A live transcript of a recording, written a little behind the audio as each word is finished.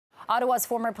Ottawa's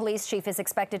former police chief is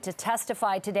expected to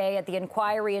testify today at the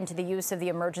inquiry into the use of the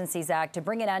Emergencies Act to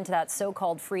bring an end to that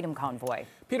so-called Freedom Convoy.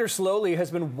 Peter Sloly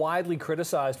has been widely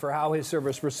criticized for how his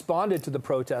service responded to the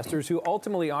protesters who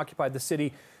ultimately occupied the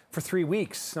city for 3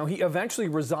 weeks. Now, he eventually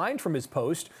resigned from his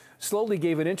post. Sloly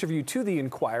gave an interview to the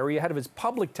inquiry ahead of his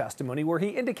public testimony where he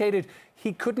indicated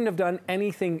he couldn't have done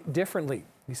anything differently.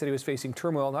 He said he was facing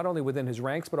turmoil not only within his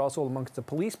ranks, but also amongst the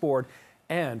police board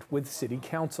and with city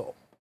council.